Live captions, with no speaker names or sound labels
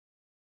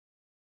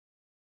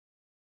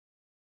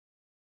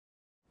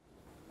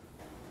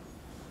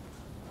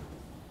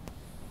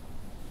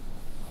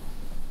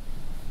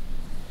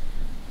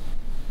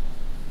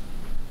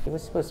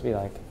was supposed to be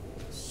like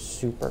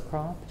super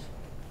cropped,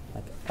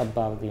 like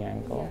above the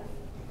ankle.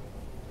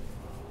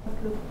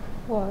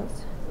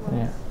 Was.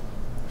 Yeah.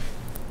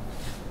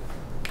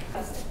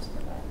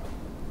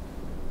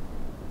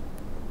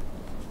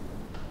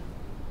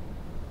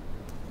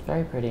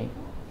 Very pretty.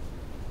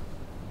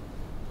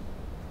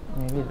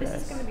 Maybe this.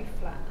 This is going to be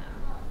flat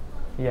now.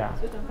 Yeah.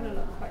 So it's not going to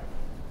look quite.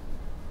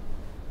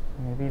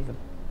 Maybe the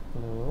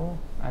blue.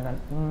 I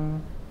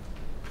don't.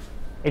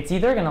 It's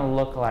either gonna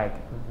look like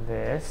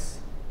this,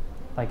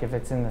 like if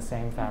it's in the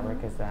same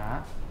fabric as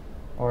that,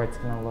 or it's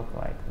gonna look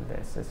like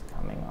this is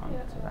coming on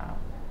to that,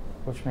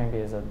 which maybe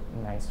is a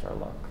nicer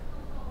look.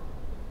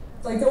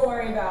 Like, don't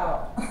worry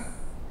about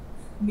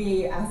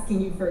me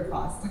asking you for a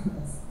cost on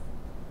this.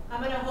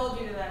 I'm gonna hold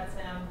you to that,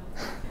 Sam.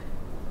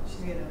 She's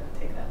gonna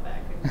take that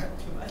back in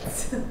 2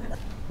 months.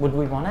 Would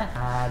we want to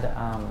add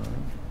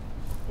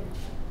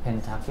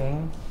pin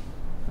tucking?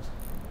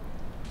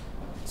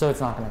 So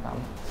it's not gonna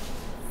come.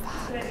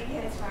 It's gonna be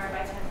here tomorrow by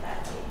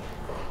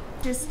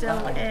 10:30. Just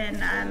still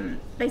in,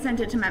 they sent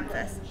it to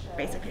Memphis,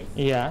 basically.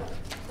 Yeah.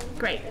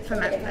 Great, for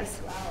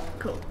Memphis.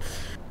 Cool.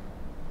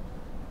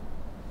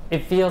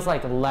 It feels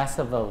like less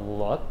of a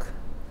look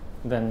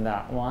than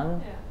that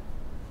one. Yeah.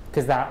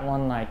 Because that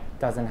one like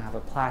doesn't have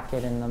a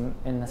placket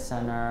in the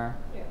center.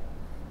 Yeah.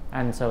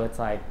 And so it's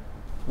like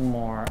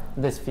more,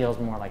 this feels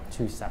more like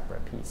two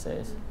separate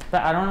pieces.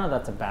 But I don't know if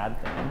that's a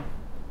bad thing.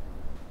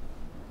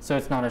 So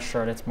it's not a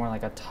shirt, it's more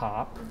like a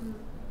top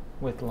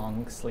with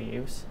long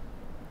sleeves,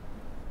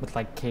 with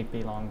like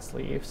capey long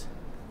sleeves.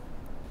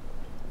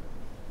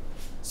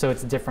 So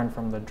it's different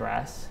from the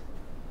dress,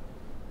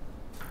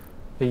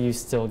 but you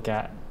still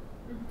get,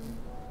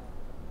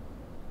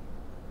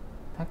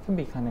 that can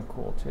be kind of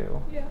cool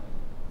too. Yeah.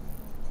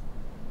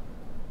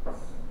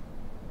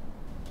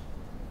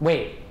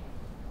 Wait,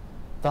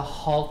 the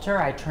halter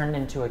I turned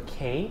into a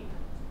cape?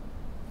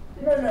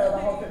 No, the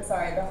halter,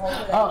 sorry, the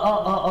halter.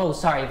 Oh,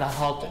 sorry, the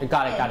halter,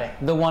 got it.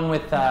 The one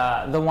with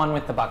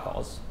the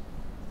buckles.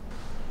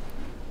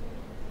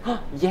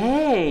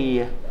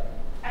 Yay!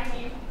 I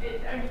mean,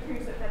 it only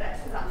proves that FedEx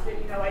has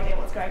absolutely no idea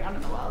what's going on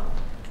in the world.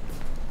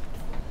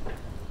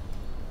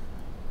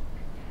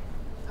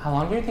 How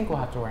long do you think we'll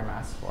have to wear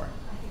masks for?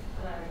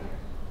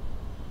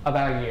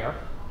 About a year.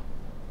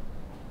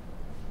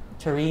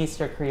 Therese,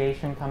 your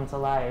creation come to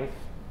life.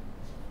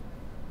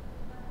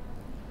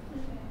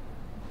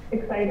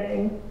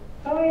 Exciting.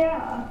 Oh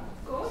yeah.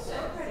 Oh, so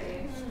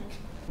pretty.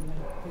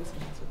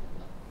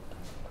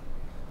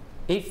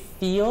 It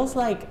feels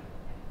like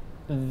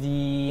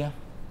the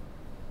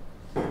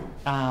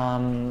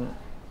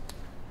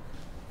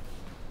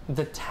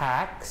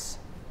tacks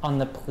on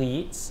the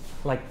pleats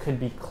like could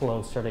be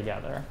closer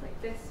together.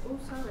 Like this. Oh,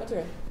 sorry. That's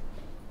okay.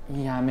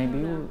 Yeah, maybe.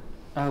 no.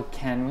 Oh,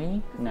 can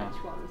we? No.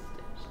 Which one's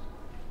stitched?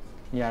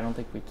 Yeah, I don't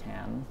think we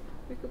can.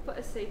 We could put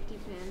a safety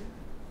pin.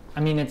 I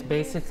mean, it's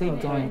basically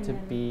Okay. going to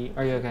be.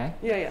 Are you okay?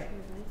 Yeah.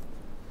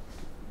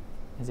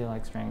 Is he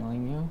like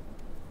strangling you?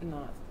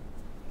 Not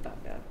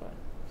that bad, but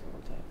it's a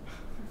little tight.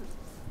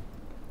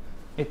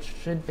 It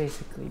should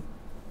basically.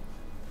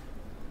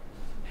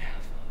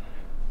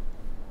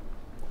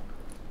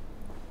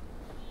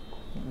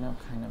 You know,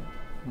 kind of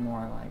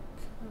more like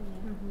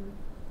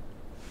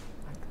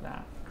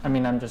that. I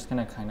mean, I'm just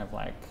gonna kind of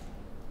like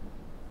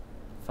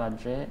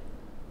fudge it.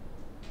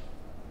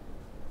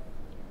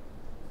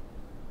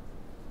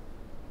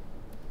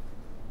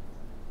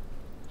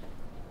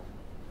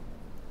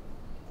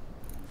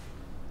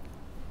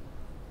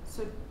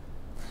 So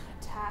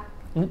tack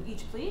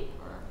each pleat,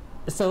 or?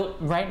 So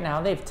right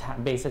now they've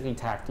basically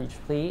tacked each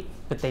pleat,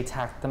 but they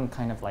tacked them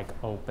kind of like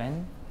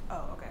open.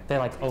 Oh, okay. They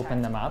like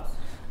open them up.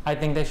 I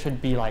think they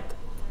should be like,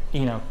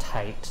 you know,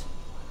 tight,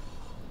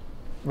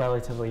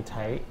 relatively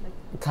tight,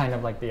 kind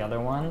of like the other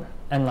one.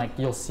 And like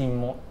you'll see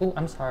more, oh,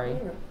 I'm sorry.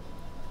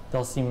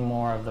 They'll see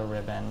more of the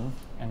ribbon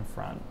in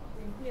front.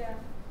 Yeah.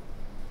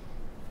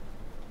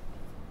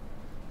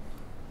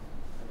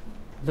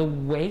 The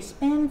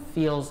waistband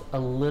feels a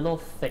little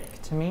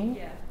thick to me.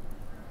 Yeah.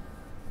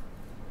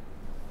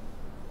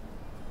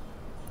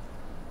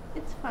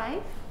 It's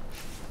 5?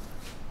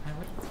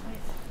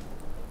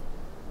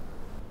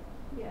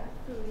 Yeah,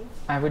 3.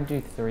 I would do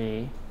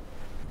 3.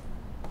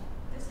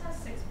 This has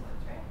 6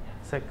 points, right?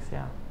 Yeah. 6,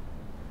 yeah.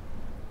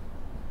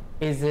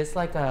 Is this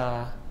like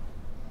a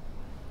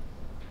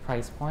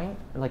price point?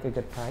 Like a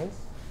good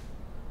price?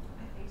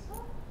 I think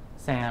so.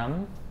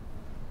 Sam?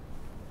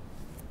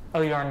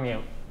 Oh, you're on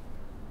mute.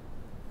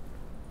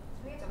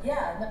 I think it's okay.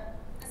 Yeah, no,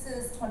 this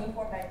is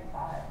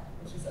 $24.95,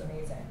 which is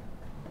amazing.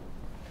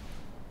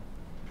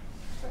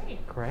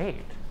 Great.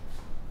 Great.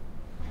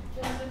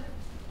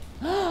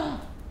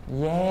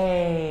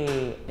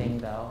 Yay!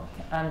 Bingo.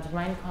 Do you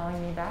mind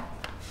calling me back?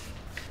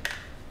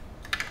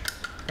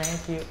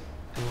 Thank you.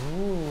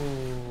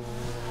 Ooh.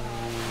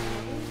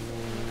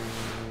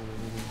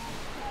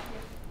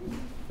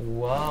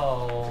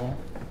 Whoa.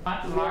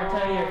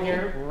 Marta, you're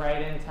here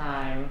right in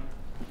time.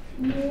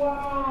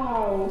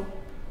 Wow.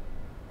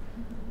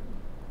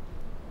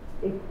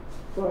 It's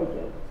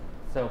gorgeous.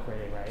 So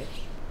pretty, right?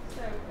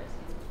 So pretty.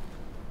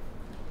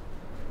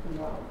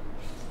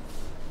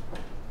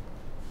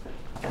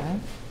 Okay.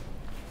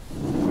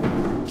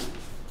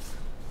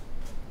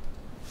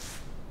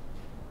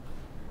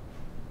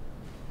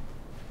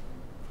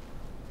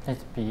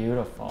 It's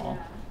beautiful.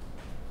 Yeah.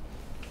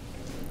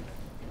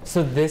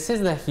 So this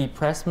is the heat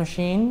press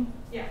machine,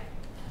 Yeah.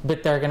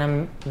 but they're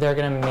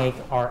gonna make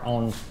our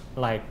own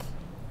like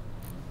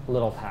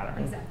little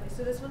pattern. Exactly.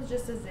 So this one's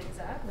just a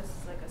zigzag. This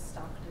is like a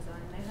stock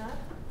design they had.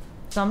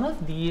 Some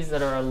of these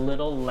that are a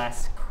little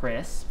less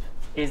crisp,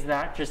 is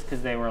that just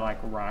because they were like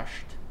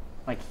rushed,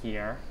 like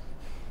here?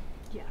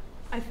 Yeah.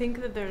 I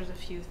think that there's a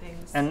few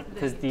things. And that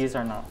because need these to-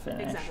 are not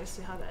finished. Exactly.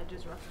 See how the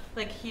edges rough.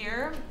 Like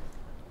here,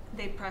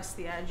 they pressed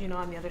the edge. You know,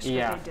 on the other side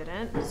Yeah. they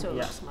didn't. So it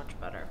Yeah. looks much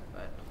better.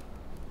 But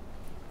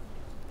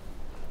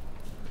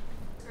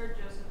skirt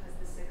Joseph has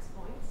the 6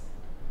 points,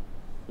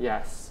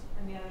 Yes.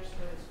 and the other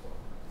skirt is 4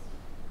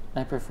 points.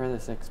 I prefer the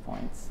 6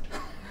 points.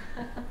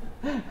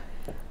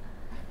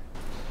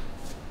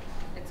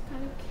 It's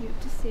kind of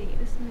cute to see.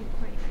 This might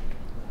quite like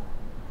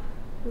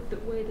with the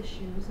way the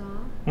shoes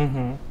are.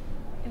 Mm-hmm.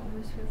 It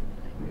almost feels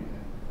like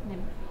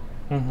nymphy.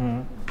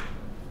 Mm-hmm.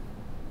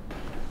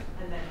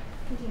 And then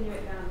continue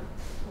it down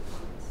 4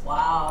 points.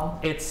 Wow.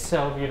 It's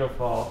so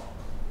beautiful.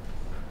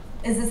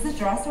 Is this the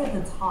dress or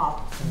the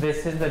top?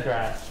 This is the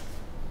dress.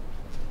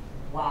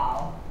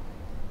 Wow.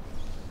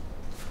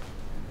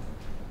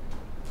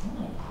 Oh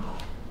my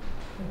god.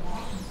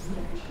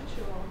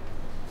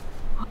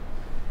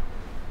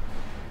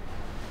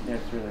 Yeah,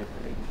 it's really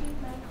pretty. I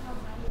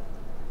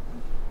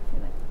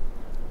feel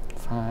like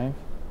 5,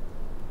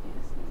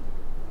 yes,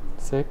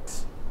 6,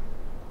 6,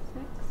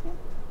 yeah.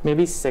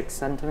 maybe 6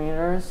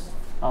 centimeters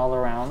all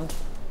around.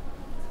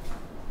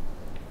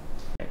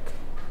 Yeah,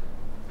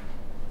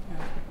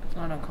 it's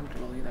not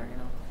uncomfortable either, you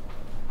know.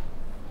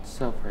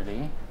 So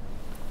pretty.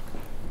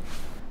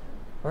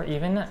 Or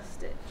even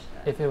Stitch.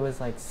 if it was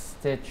like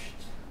stitched.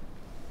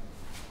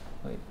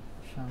 Wait,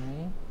 show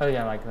me. Oh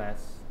yeah, like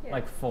this. Yeah.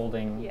 Like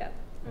folding Yeah.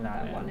 that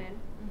That in. one in.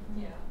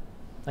 Yeah.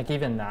 Like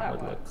even that, That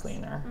would look works.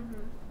 cleaner.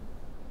 Mm-hmm.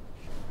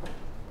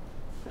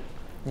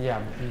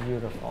 Yeah,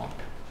 beautiful.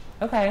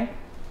 Okay.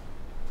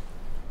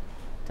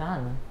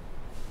 Done.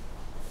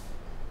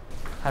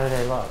 How do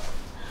they look?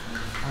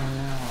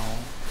 Oh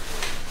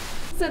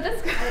So the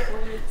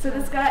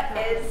skirt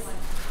is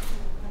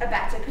a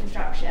better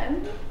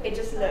construction. It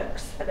just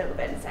looks a little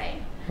bit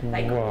insane. no.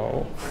 Like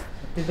Whoa.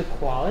 Did the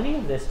quality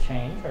of this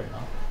change or no?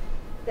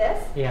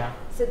 this. Yeah.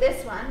 So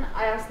this one,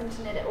 I asked them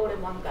to knit it all in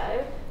one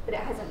go, but it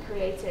hasn't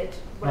created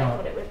what I No.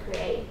 thought it would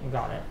create.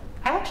 Got it.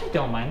 I actually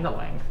don't mind the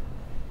length.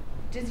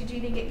 Do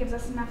you think it gives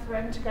us enough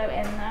room to go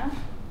in though?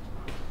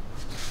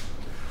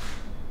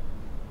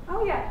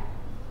 Oh yeah,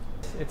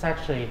 It's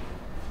actually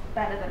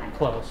better than I thought.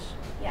 close.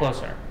 Yeah.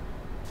 Closer.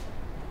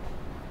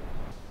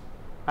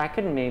 I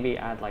could maybe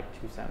add like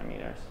 2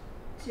 centimeters.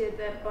 To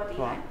the body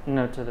Well, length,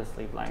 no, to the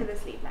sleeve length. to the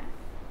sleeve length.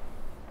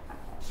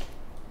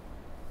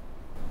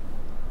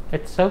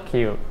 It's so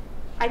cute.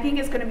 I think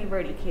it's going to be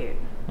really cute.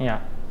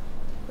 Yeah.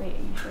 Wait, are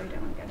you sure you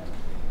don't want to get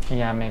it?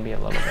 Yeah, maybe a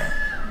little bit.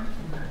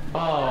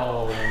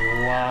 Oh,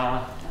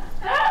 wow.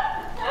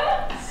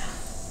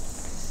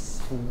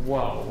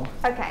 Whoa.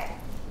 Okay.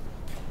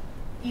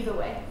 Either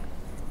way.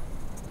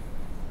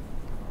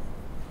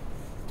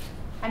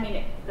 I mean,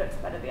 it looks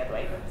better the other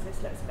way because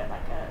this looks a bit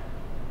like a...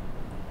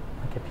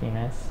 Like a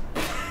penis.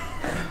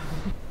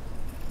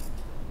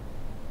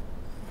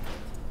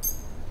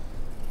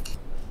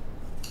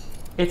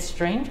 It's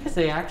strange because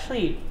they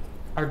actually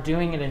are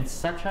doing it in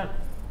such a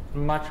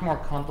much more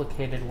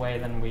complicated way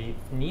than we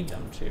need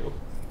them to.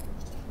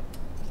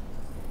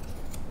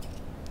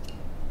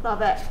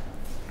 Love it.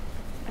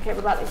 Okay,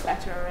 we like this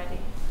better already.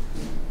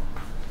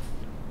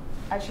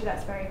 Actually,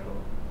 that's very cool.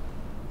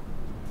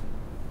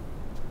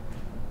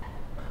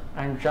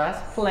 I'm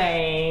just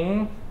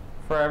playing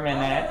for a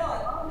minute. Oh,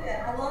 I love it.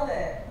 I love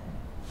it.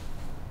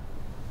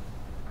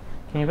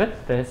 Can you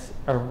put this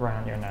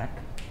around your neck?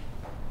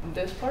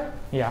 This part?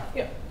 Yeah.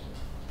 Yeah.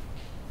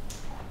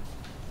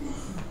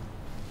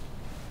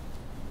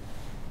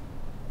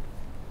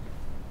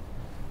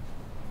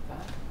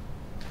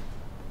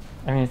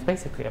 I mean, it's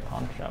basically a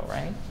poncho,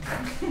 right?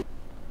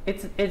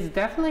 It's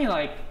definitely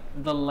like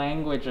the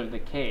language of the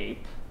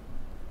cape.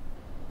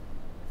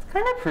 It's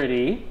kind of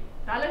pretty.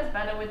 That looks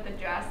better with the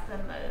dress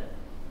than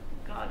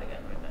the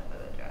cardigan with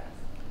the dress.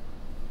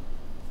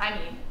 I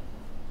mean,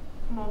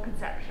 more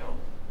conceptual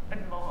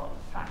and more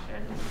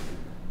fashion.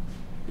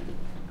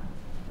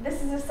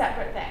 This is a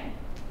separate thing.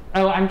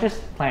 Oh, I'm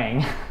just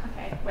playing.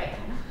 Okay, wait.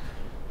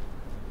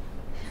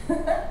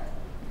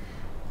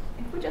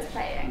 If we're just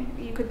playing,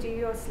 you could do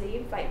your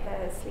sleeve, like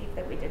the sleeve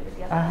that we did with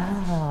the other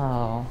ones,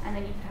 Oh. and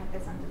then you could have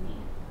this underneath.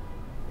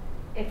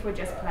 If we're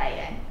just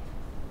playing.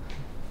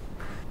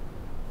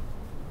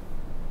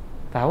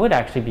 That would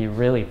actually be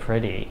really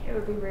pretty. It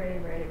would be really,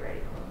 really, really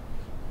cool.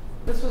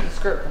 This was a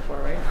skirt before,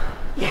 right?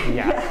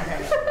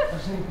 Yeah.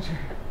 Okay.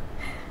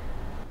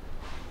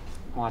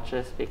 Watch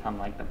this become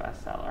like the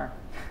bestseller.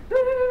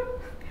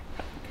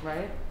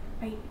 Right?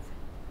 Wait.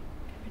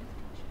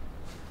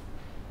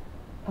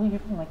 Oh, you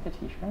don't like the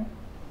t-shirt?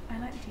 I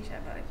like the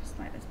t-shirt, but I just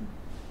like this.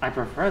 I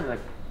prefer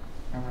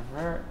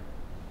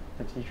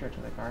the t-shirt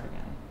to the cardigan.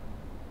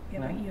 Yeah,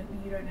 No? but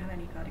you don't have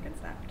any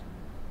cardigans left.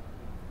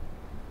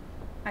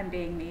 I'm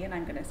being me, and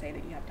I'm going to say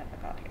that you have to have a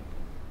cardigan.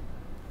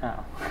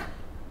 Oh.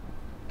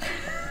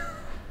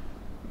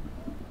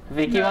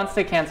 Vicky wants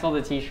to cancel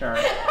the t-shirt.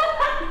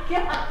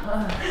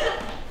 Yeah.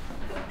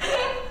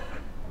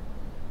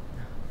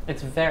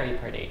 It's very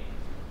pretty.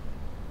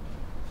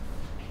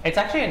 It's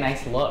actually a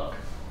nice look.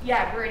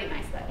 Yeah, really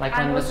nice though. Like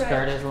And when the also,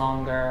 skirt is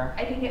longer.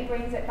 I think it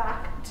brings it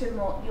back to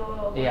more your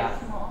voice Yeah.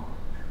 more.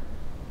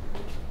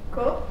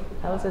 Cool.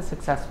 That was a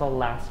successful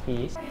last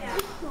piece. Yeah.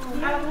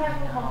 I don't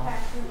have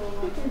compact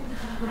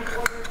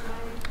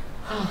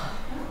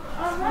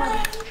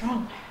Alright.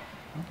 Strong.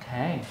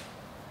 Okay.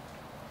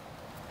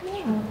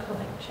 Strong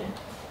collection.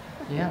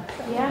 Yeah.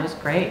 Yeah. That was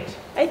great.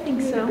 I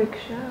think so. Big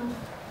show.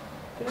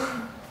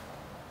 Good.